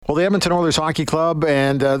Well, the Edmonton Oilers Hockey Club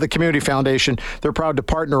and the Community Foundation, they're proud to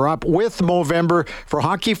partner up with Movember for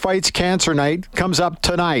Hockey Fights Cancer Night. Comes up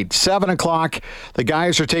tonight, 7 o'clock. The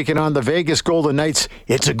guys are taking on the Vegas Golden Knights.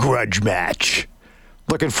 It's a grudge match.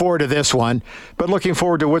 Looking forward to this one, but looking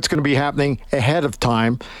forward to what's going to be happening ahead of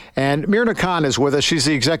time. And Myrna is with us. She's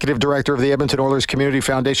the executive director of the Edmonton Oilers Community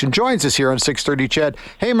Foundation. Joins us here on 630 CHED.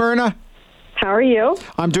 Hey, Myrna. How are you?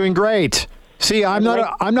 I'm doing great. See, I'm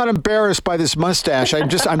not embarrassed by this mustache.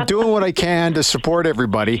 I'm doing what I can to support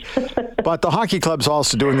everybody. But the hockey club's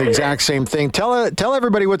also doing the exact same thing. Tell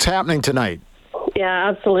everybody what's happening tonight.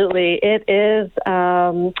 Yeah, absolutely. It is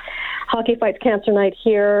Hockey Fights Cancer Night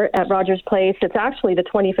here at Rogers Place. It's actually the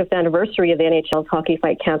 25th anniversary of the NHL's Hockey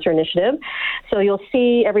Fight Cancer Initiative. So you'll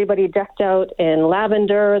see everybody decked out in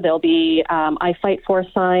lavender. There'll be I Fight For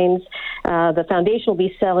signs. The foundation will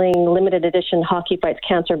be selling limited edition Hockey Fights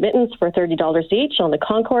Cancer mittens for $30 each on the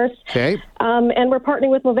concourse. Okay. And we're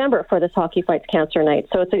partnering with Movember for this Hockey Fights Cancer Night.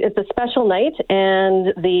 So it's a special night, and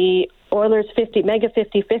the Oilers Mega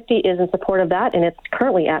 50-50 is in support of that, and it's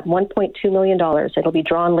currently at $1.2 million. It'll be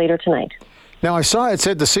drawn later tonight. Now, I saw it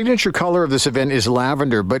said the signature color of this event is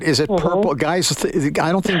lavender, but is it purple? Guys,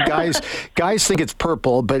 I don't think guys think it's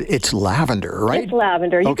purple, but it's lavender, right? It's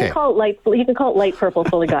lavender. You can call it light. You can call it light purple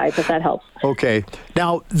for the guys, if that helps. Okay.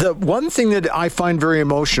 Now, the one thing that I find very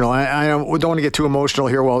emotional, I don't want to get too emotional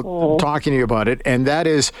here while talking to you about it, and that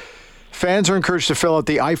is, fans are encouraged to fill out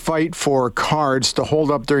the I Fight For cards to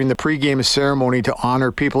hold up during the pregame ceremony to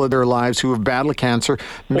honor people in their lives who have battled cancer.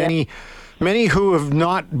 Many who have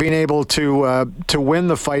not been able to win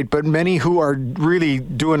the fight, but many who are really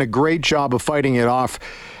doing a great job of fighting it off.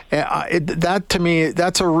 That, to me,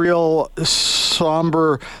 that's a real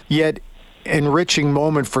somber yet enriching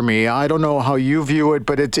moment for me. I don't know how you view it,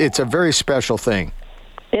 but it's a very special thing.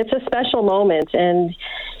 It's a special moment, and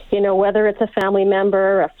whether it's a family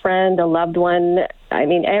member, a friend, a loved one, I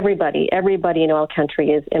mean, everybody in oil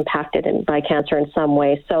country is impacted by cancer in some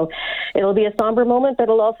way. So it'll be a somber moment, but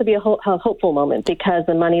it'll also be a hopeful moment, because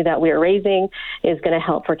the money that we're raising is going to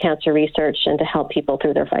help for cancer research and to help people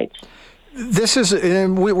through their fights. This is,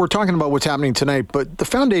 and we're talking about what's happening tonight, but the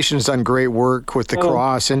foundation has done great work with the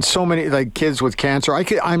cross and so many kids with cancer.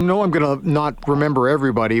 I know I'm going to not remember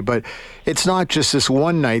everybody, but it's not just this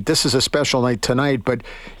one night. This is a special night tonight, but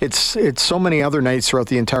it's so many other nights throughout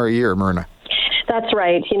the entire year, Myrna. That's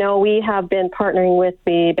right. We have been partnering with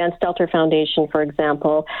the Ben Stelter Foundation, for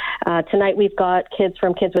example. Tonight we've got Kids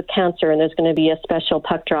with Cancer, and there's going to be a special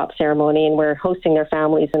puck drop ceremony, and we're hosting their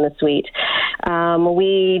families in the suite.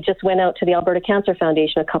 We just went out to the Alberta Cancer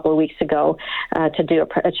Foundation a couple of weeks ago to do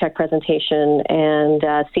a check presentation and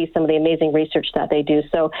see some of the amazing research that they do.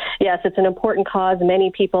 So, yes, it's an important cause.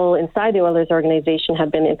 Many people inside the Oilers organization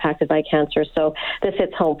have been impacted by cancer, so this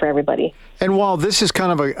hits home for everybody. And while this is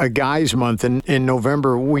kind of a guy's month in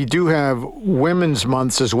November, we do have women's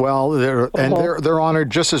months as well, and they're honored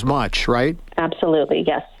just as much, right? Absolutely,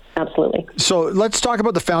 yes. Absolutely. So let's talk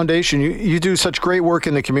about the foundation. You do such great work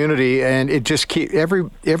in the community, and it just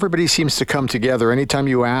everybody seems to come together. Anytime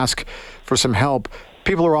you ask for some help,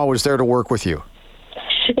 people are always there to work with you.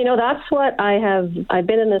 That's what I've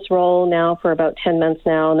been in this role now for about 10 months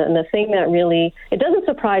now, and the thing that really, it doesn't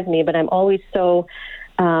surprise me, but I'm always so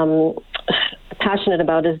passionate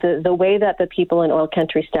about is the way that the people in oil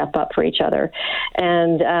country step up for each other.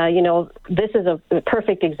 And, this is a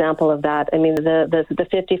perfect example of that. I mean, the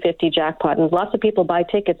 50-50 jackpot, and lots of people buy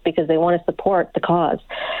tickets because they want to support the cause.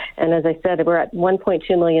 And as I said, we're at $1.2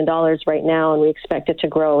 million right now, and we expect it to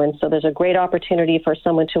grow. And so there's a great opportunity for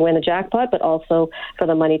someone to win the jackpot, but also for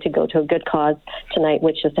the money to go to a good cause tonight,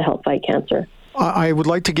 which is to help fight cancer. I would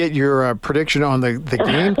like to get your prediction on the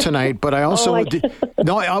game tonight, but I also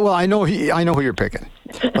I know who you're picking.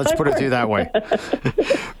 Let's put it to you that way.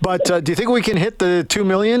 But do you think we can hit the 2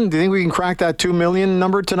 million? Do you think we can crack that 2 million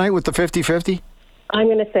number tonight with the 50-50? I'm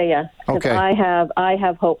going to say yes. Okay. I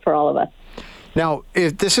have hope for all of us. Now,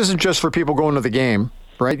 if this isn't just for people going to the game,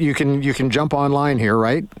 right? You can jump online here,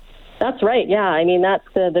 right? That's right, yeah. I mean, that's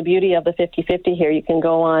the beauty of the 50-50 here. You can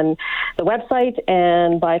go on the website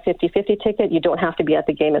and buy a 50-50 ticket. You don't have to be at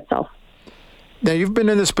the game itself. Now, you've been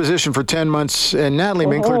in this position for 10 months, and Natalie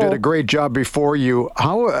Minkler did a great job before you.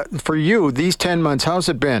 How, for you, these 10 months, how's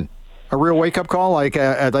it been? A real wake-up call? I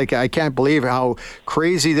can't believe how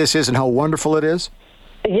crazy this is and how wonderful it is?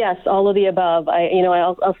 Yes, all of the above.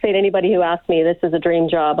 I'll say to anybody who asks me, this is a dream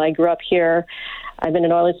job. I grew up here. I've been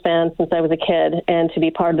an Oilers fan since I was a kid, and to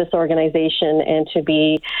be part of this organization and to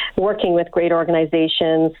be working with great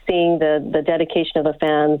organizations, seeing the dedication of the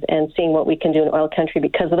fans and seeing what we can do in oil country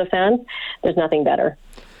because of the fans, there's nothing better.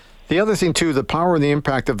 The other thing, too, the power and the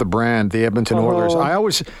impact of the brand, the Edmonton Oilers. I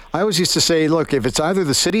always used to say, look, if it's either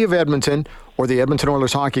the city of Edmonton or the Edmonton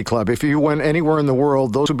Oilers Hockey Club, if you went anywhere in the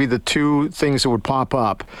world, those would be the two things that would pop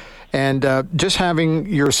up. And just having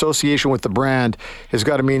your association with the brand has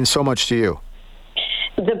got to mean so much to you.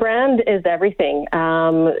 The brand is everything.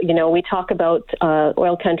 We talk about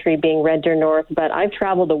oil country being Red Deer North, but I've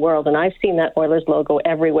traveled the world and I've seen that Oilers logo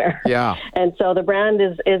everywhere. Yeah. And so the brand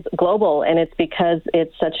is global, and it's because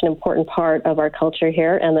it's such an important part of our culture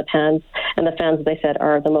here, and the fans, as they said,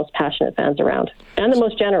 are the most passionate fans around, and the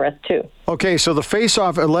most generous too. Okay, so the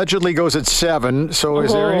face-off allegedly goes at 7. So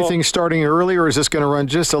is there anything starting early, or is this going to run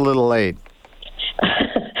just a little late?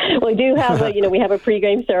 We do have we have a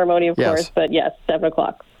pre-game ceremony, of course, but yes,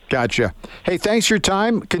 7:00. Gotcha. Hey, thanks for your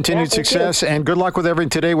time. Continued success, and good luck with everything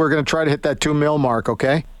today. We're going to try to hit that 2 mil mark,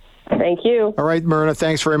 okay? Thank you. All right, Myrna,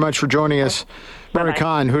 thanks very much for joining us. Myrna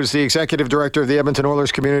Khan, who's the Executive Director of the Edmonton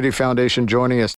Oilers Community Foundation, joining us.